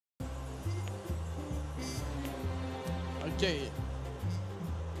Okay.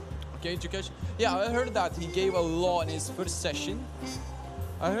 Okay, education. Yeah, I heard that he gave a law in his first session.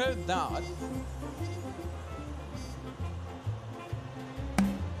 I heard that.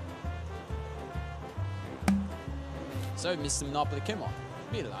 So, Mr. Monopoly, come on.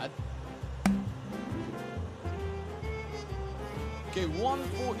 Be a lad. Okay, 1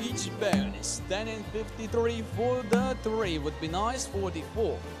 for each bonus. 10 and 53 for the 3 would be nice.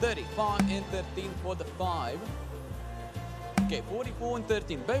 44, 35 and 13 for the 5. Okay, 44 and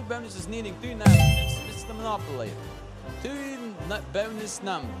 13. Both bonuses needing 2 numbers. Mr. Monopoly. 2 bonus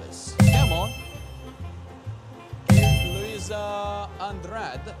numbers. Come on. Okay, Luisa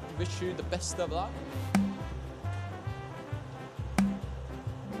Andrade. Wish you the best of luck.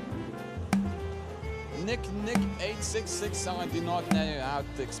 Nick 866. I do not know how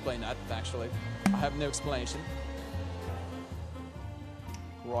to explain that actually. I have no explanation.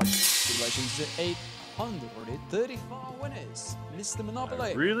 Congratulations, 835 winners, Mr.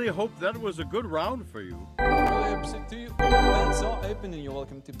 Monopoly. I really hope that was a good round for you. Really episode 2. All bets are open and you're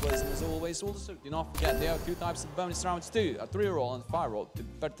welcome to play as always. Also, do not forget there are 2 types of bonus rounds too: a 3-roll and a 5-roll. To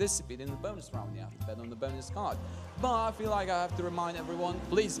participate in the bonus round, you have to bet on the bonus card. But I feel like I have to remind everyone: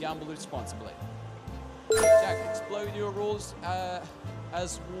 please gamble responsibly. Jack, explode your rolls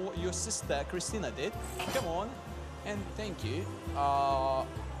as your sister Christina did. Come on, and thank you,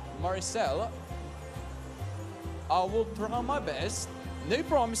 Maricel. I will try my best. No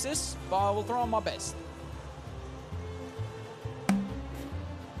promises, but I will try my best.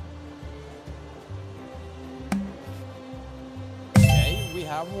 Okay, we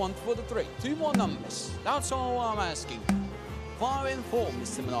have 1 for the 3. 2 more numbers. That's all I'm asking. 5 and 4,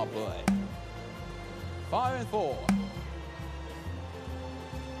 Mr. Monopoly. 5 and 4.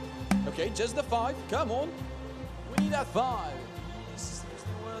 Okay, just the 5. Come on. We need that 5. Yes,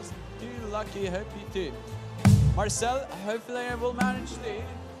 Mr. was too lucky. Hope you too. Marcel, hopefully I will manage to.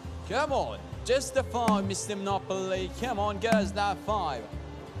 Come on. Just the 5, Mr. Monopoly. Come on, get us that 5.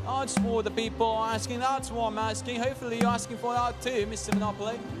 That's what the people are asking. That's what I'm asking. Hopefully you're asking for that too, Mr.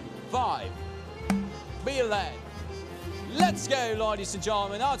 Monopoly. 5. Be led. Let's go, ladies and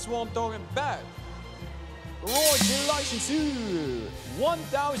gentlemen. That's what I'm talking about. Congratulations to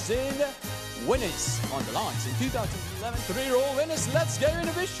 1,000 winners on the lines in 2011 3-roll winners. Let's go and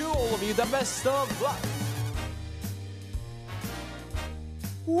wish you all of you the best of luck.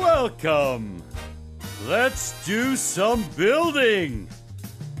 Welcome. Let's do some building.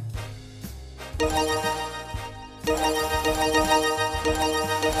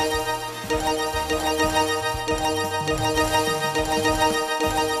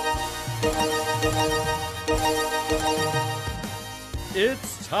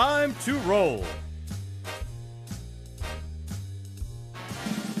 It's time to roll.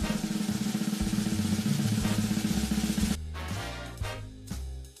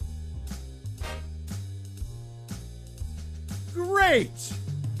 Great!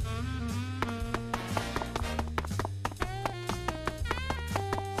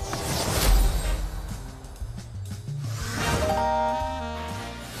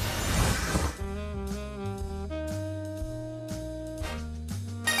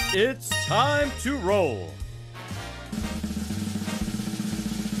 It's time to roll.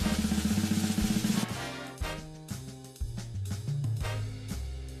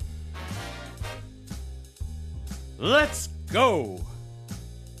 Let's go.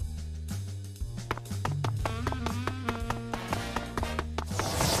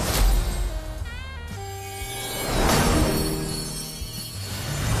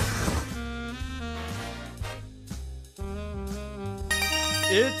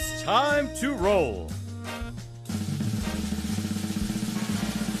 It's time to roll.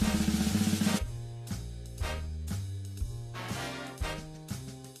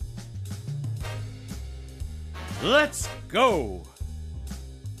 Let's go.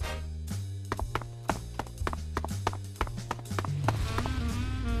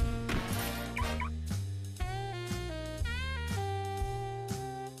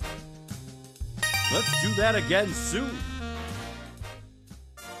 Let's do that again soon.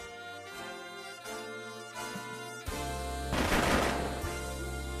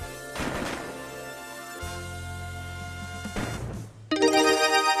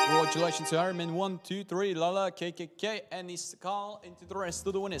 Congratulations to Ironman 1, 2, 3, Lala, KKK, and Isakal into the rest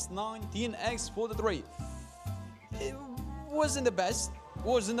of the winners. 19x for the 3. It wasn't the best,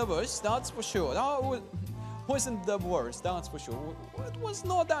 wasn't the worst, that's for sure. That wasn't the worst, that's for sure. It was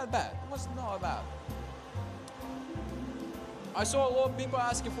not that bad. It was not bad. I saw a lot of people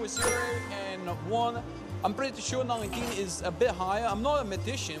asking for 0 and 1. I'm pretty sure 19 is a bit higher. I'm not a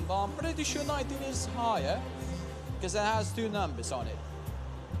magician, but I'm pretty sure 19 is higher. because it has 2 numbers on it.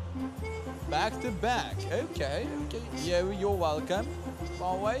 Back to back. Okay. You're welcome.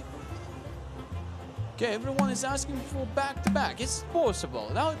 By the way. Okay, everyone is asking for back to back. Is it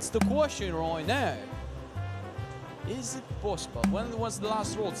possible? That's the question right now. Is it possible? When was the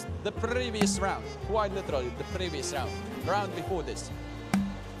last roll? The previous round. Quite literally, the previous round. The round before this.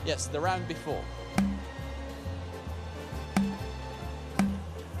 Yes, the round before.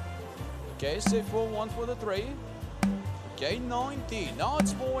 Okay, safe for 1 for the 3. Okay, 19.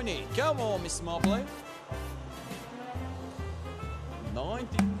 That's pointy. Come on, Mr. Monopoly.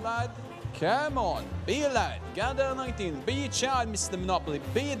 19, lad. Come on. Be a lad. Get that 19. Be a child, Mr. Monopoly.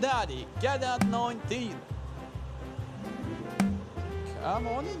 Be a daddy. Get that 19. Come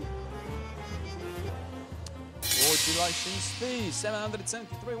on. Congratulations, please.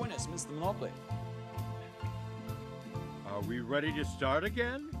 773 winners, Mr. Monopoly. Are we ready to start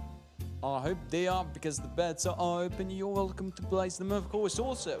again? I hope they are, because the bets are open. You're welcome to place them, of course.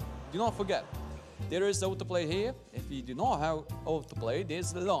 Also, do not forget, there is autoplay here. If you do not have autoplay,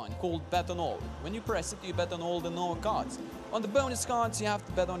 there's the line called bet on all. When you press it, you bet on all the no cards. On the bonus cards, you have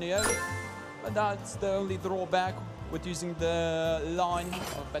to bet on the other. But that's the only drawback with using the line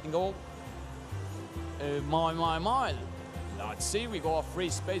of betting all. My. Let's see, we got a free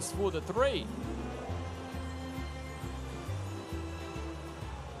space for the 3.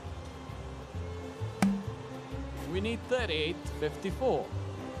 We need 38.54.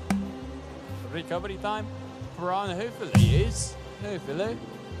 Recovery time. Brown hopefully is. Hopefully.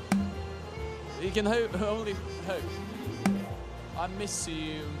 You can only hope. I miss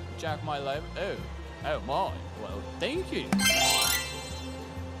you, Jack, my love. Oh my. Well, thank you.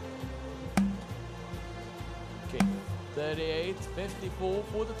 Okay, 38.54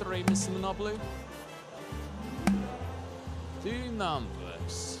 for the 3, Mr. Monopoly. 2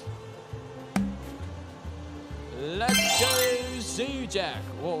 numbers. Let's go, Zoo Jack.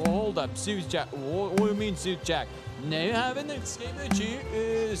 Whoa, hold up, Zoo Jack. What do you mean, Zoo Jack? No, I haven't escaped you,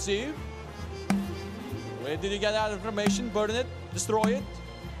 Zoo. Where did you get that information? Burn it? Destroy it?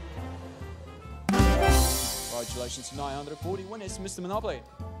 Congratulations, 940 winners, Mr. Monopoly.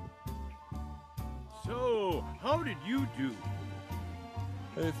 So, how did you do?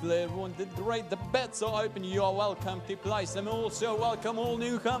 Hopefully everyone did great. The bets are open. You are welcome to place them. Also welcome all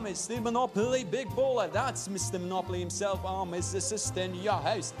newcomers to Monopoly Big Baller. That's Mr. Monopoly himself. I'm his assistant, your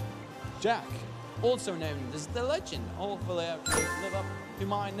host, Jack. Also known as the Legend. Hopefully I can live up to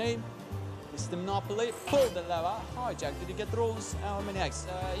my name. Mr. Monopoly, pull the lever. Hi Jack, did you get the rolls? How many X?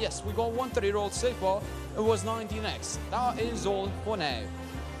 Yes, we got 130 rolls so far. It was 19X. That is all for now.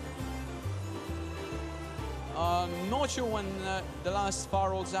 Not sure when the last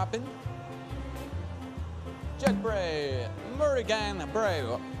 5 rolls happened. Jack Bray, Murrigan Bray,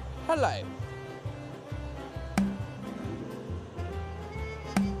 hello.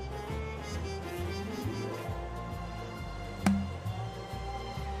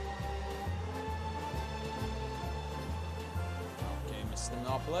 Okay, Mr.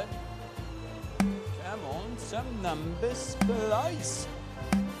 Monopoly. Come on, some numbers, please.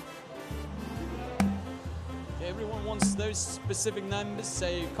 Everyone wants those specific numbers, so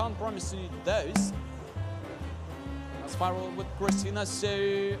you can't promise you those. That's spiral with Christina,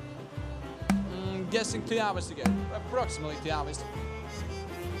 so guessing 2 hours ago, approximately 2 hours.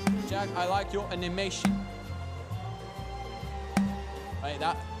 Jack, I like your animation. Wait,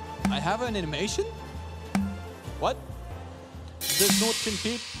 that I have an animation? What? Does not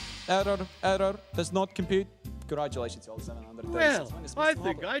compute. Error. Does not compute. Congratulations, all 700. Well, I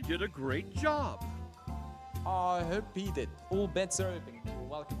think I did a great job. I hope he did. All bets are open. You're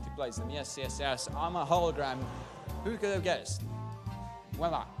welcome to place them. Yes. I'm a hologram. Who could have guessed?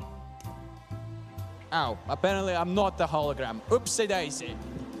 Voila. Ow. Apparently I'm not a hologram. Oopsie daisy.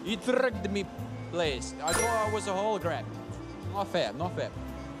 You tricked me, please. I thought I was a hologram. Not fair.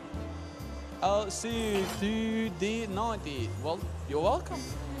 LC2D90. Well, you're welcome.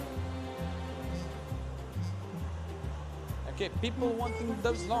 Okay, people wanting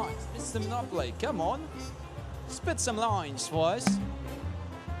those lines. Mr. Monopoly, come on. Spit some lines for us.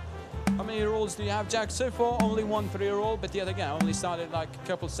 How many rolls do you have, Jack? So far, only 1 free roll, but yet again, only started like a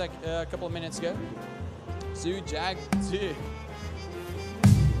couple of minutes ago. Zoo, Jack, Zoo.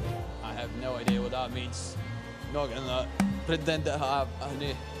 I have no idea what that means. Not gonna pretend to have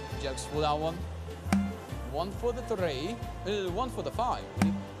any jokes for that one. 1 for the 3, 1 for the 5.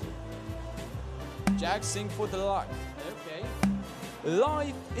 Jack, sing for the life. Okay.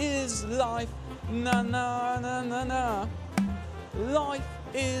 Life is life. Na na na na na. Life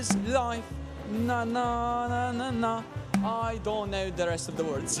is life. Na na na na na. I don't know the rest of the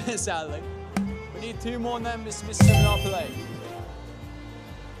words, sadly. But We need 2 more numbers, Mr. Monopoly.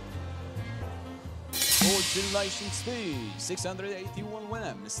 Congratulations to 681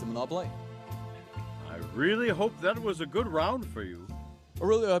 winner, Mr. Monopoly. I really hope that was a good round for you. I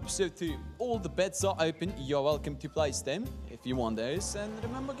really hope so too. All the bets are open. You're welcome to place them if you want those. And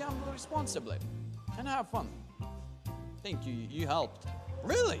remember, gamble responsibly. And have fun. Thank you. You helped.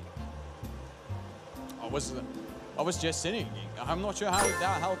 Really? I was just singing. I'm not sure how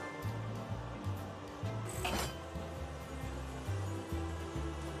that helped.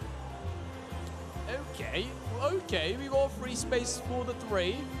 Okay, we got free space for the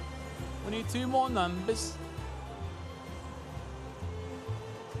 3. We need 2 more numbers.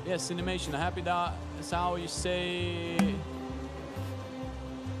 Yes, animation. Happy that's how you say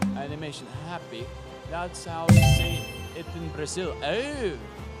animation. Happy. That's how you say it in Brazil.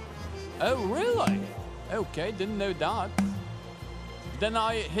 Oh, really? Okay, didn't know that. Then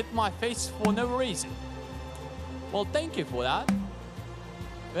I hit my face for no reason. Well, thank you for that.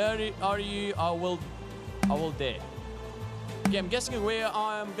 Where are you? I will dare. Okay, I'm guessing where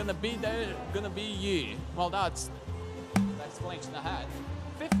I'm gonna be there. Gonna be you. Well, that's the explanation I had.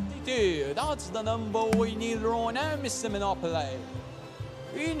 52. That's the number we need right now, Mr. Monopoly.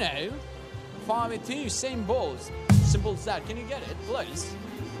 You know, 5 and 2, same balls. Simple as that. Can you get it, please?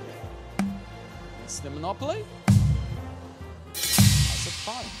 Mr. Monopoly. That's a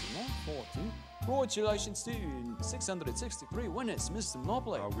 5, 14. Congratulations to 663 winners, Mr.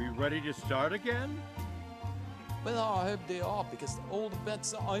 Monopoly. Are we ready to start again? Well, I hope they are, because all the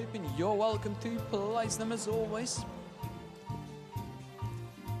bets are open. You're welcome to place them as always.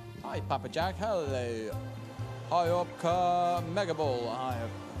 Hi, Papa Jack. Hello. Hi, Opka Megaball. I have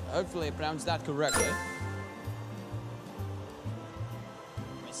hopefully pronounced that correctly.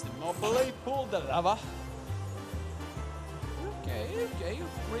 Mr. Monopoly, pull the lever. Okay.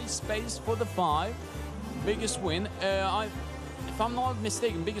 Free space for the 5. Biggest win. If I'm not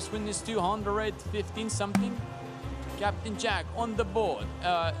mistaken, biggest win is 215 something. Captain Jack on the board.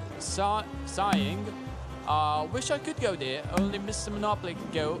 Sighing. Wish I could go there. Only Mr. Monopoly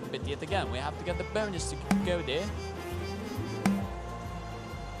can go. But yet again, we have to get the bonus to go there.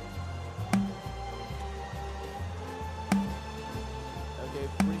 Okay,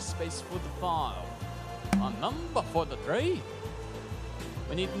 free space for the 5. A number for the 3.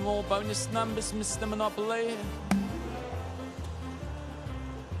 We need more bonus numbers, Mr. Monopoly.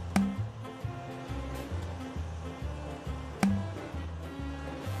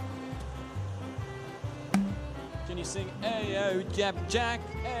 Can you sing Ayo Captain Jack?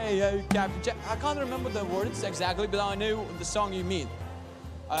 Ayo Captain Jack. I can't remember the words exactly, but I know the song you mean.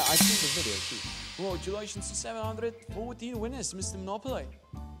 I've seen the video too. Congratulations to 714 winners, Mr. Monopoly.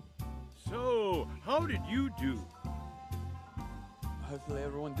 So, how did you do? Hopefully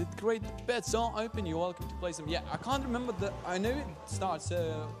everyone did great. The bets are open. You're welcome to place them. Yeah, I can't remember I know it starts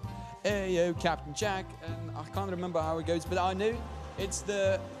Ayo Captain Jack, and I can't remember how it goes, but I know it's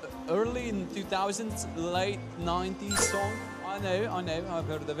the early in 2000s, late 90s song. I know, I've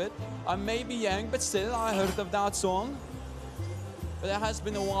heard of it. I may be young, but still, I heard of that song. But it has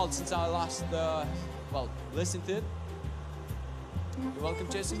been a while since I last, listened to it. You're welcome,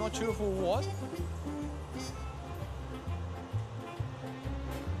 Jesse. Not sure for what.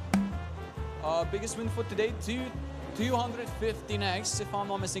 Biggest win for today, 215x, if I'm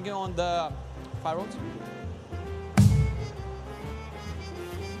not mistaken, on the fire roads.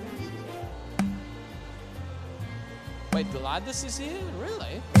 Wait, Gladys is here?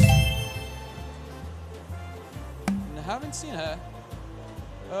 Really? I haven't seen her.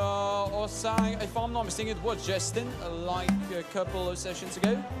 Or sang, if I'm not mistaken, it was Justin, like a couple of sessions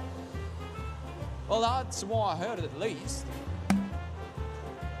ago. Well, that's what I heard at least.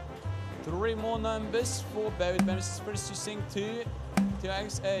 3 more numbers for both bonuses. First to sing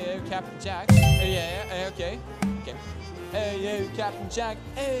 2x, Ayo Captain Jack. Okay. Ayo Captain Jack,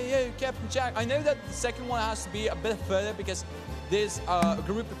 Ayo Captain Jack. I know that the second one has to be a bit further because there's a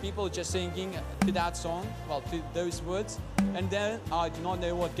group of people just singing to that song, well, to those words. And then I do not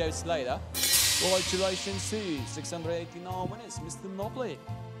know what goes later. Congratulations to 689 winners, Mr. Monopoly.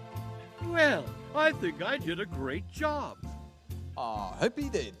 Well, I think I did a great job. I hope you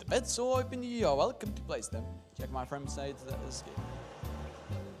did. The bets are open. You are welcome to place them. Check my friend say that is good.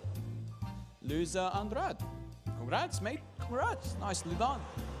 Loser Andrade. Congrats, mate. Congrats. Nicely done.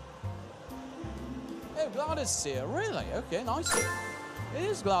 Oh, Gladys here. Really? Okay, nice. It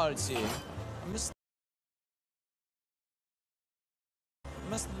is Gladys here. I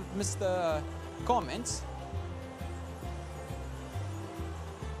missed the comments.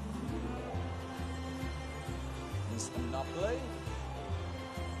 Mr. Monopoly.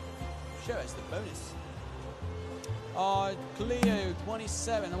 Show us the bonus. Cleo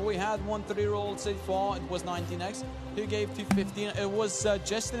 27, and we had 1 3-year-old so far. It was 19x. Who gave 215? It was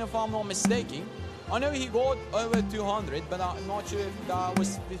Justin, if I'm not mistaken. I know he got over 200, but I'm not sure if that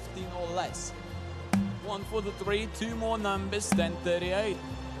was 15 or less. 1 for the 3, 2 more numbers, then 38.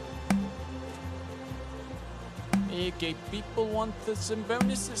 Okay, people want some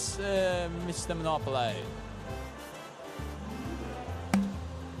bonuses, Mr. Monopoly.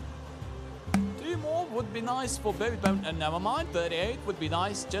 2 more would be nice for both. Never mind, 38 would be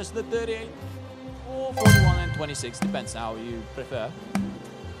nice, just the 38. Or 41 and 26, depends how you prefer.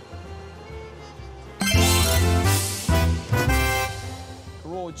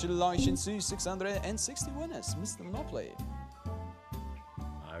 Congratulations to 660 winners, Mr. Monopoly.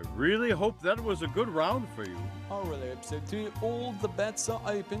 I really hope that was a good round for you. I really hope so too. All the bets are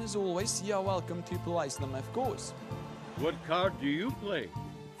open as always. You're welcome to place them, of course. What card do you play?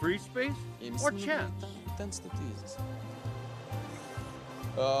 Free space or chance? Tends to tease.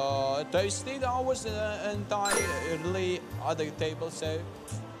 Toasty, that was entirely other table, so.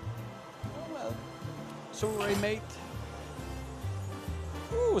 Oh well. Sorry, mate.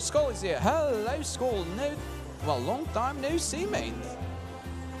 Ooh, Skull is here. Hello, Skull. No, well, long time no see, mate.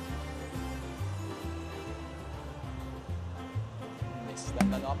 Mr.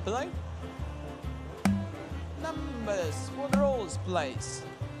 Monopoly. Numbers for the rolls, please.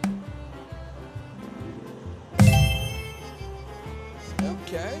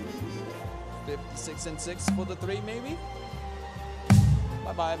 Okay. 56 and 6 for the 3, maybe.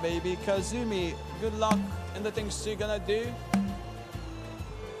 Bye-bye, baby. Kazumi, good luck in the things you're gonna do.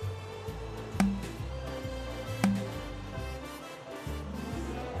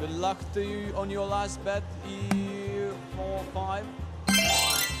 Good luck to you on your last bet, E45.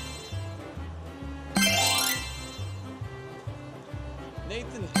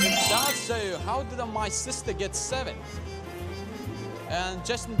 Nathan, if that's so, how did my sister get 7? And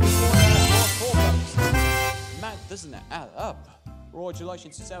Justin before that 4 votes. Matt, doesn't add up.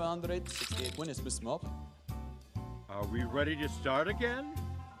 Congratulations to 768 winners, Mr. Mob. Are we ready to start again?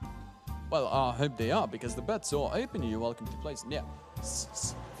 Well, I hope they are, because the bets are open. You're welcome to place them. Yeah.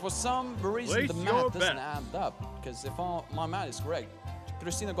 For some reason, Place the math doesn't add up. Because if my math is correct,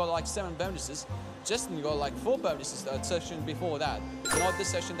 Christina got like 7 bonuses. Justin got like 4 bonuses that session before that. Not the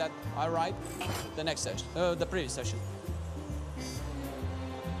session that I write, the next session, the previous session.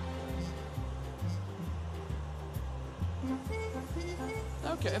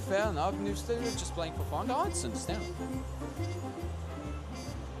 Okay, fair enough. New student just playing for fun. I understand.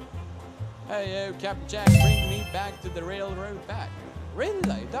 Hey, yo, Captain Jack, bring me back to the railroad back.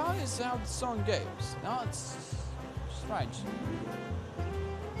 Really? That is how the song goes. That's strange.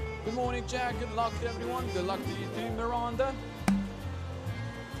 Good morning, Jack. Good luck to everyone. Good luck to you too, Miranda.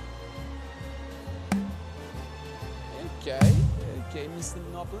 Okay. Okay, Mr.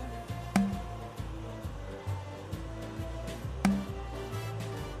 Monopoly.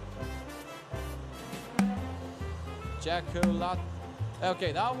 Jack O'Lat.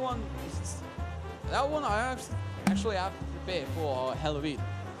 Okay, that one I actually have to prepare for Halloween.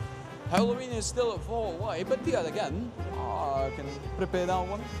 Halloween is still far away, but yet again, I can prepare that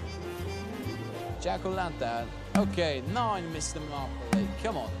one. Jack O'Lantern. Okay, 9, Mr. Monopoly.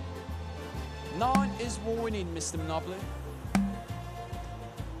 Come on. 9 is what we need, Mr. Monopoly.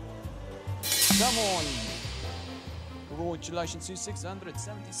 Come on. Congratulations to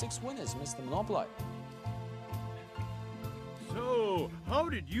 676 winners, Mr. Monopoly. So, how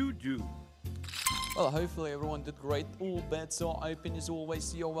did you do? Well, hopefully everyone did great. All bets are open as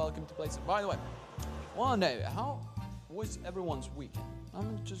always. You're welcome to place it. By the way, I want to know, how was everyone's weekend?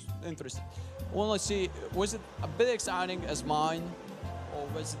 I'm just interested. I want to see, was it a bit exciting as mine? Or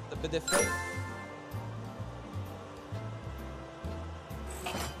was it a bit different?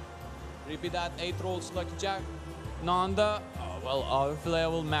 Repeat that, 8 rolls, Lucky Jack. Nanda, well, hopefully I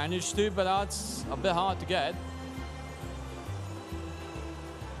will manage to, but that's a bit hard to get.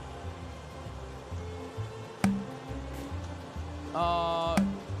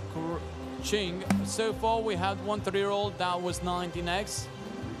 Ching, so far we had 1 3-year-old, that was 19x.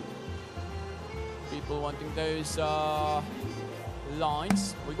 People wanting those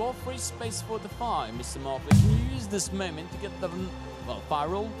lines. We got free space for the 5, Mr. Monopoly. Can you use this moment to get the, well,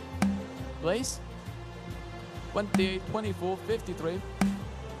 5-roll, please? 28, 24, 53.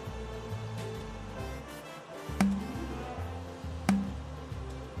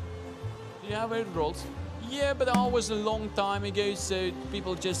 Do you have 8 rolls? Yeah, but that was a long time ago, so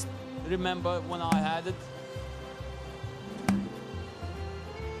people just remember when I had it.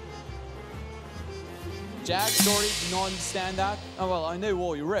 Jack, sorry, do not understand that. Oh, well, I know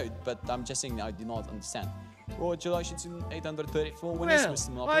what you wrote, but I'm just saying I do not understand. Congratulations in 834 winners, Well, Mr.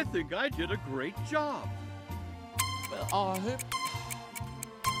 I Monopoly. think I did a great job. Well, I hope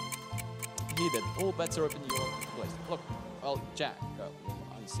he did. All bets are open in your place. Look, well, Jack,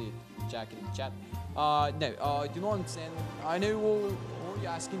 I see Jack in the chat. No, I do not understand. I know what you're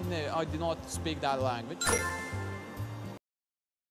asking. No, I do not speak that language.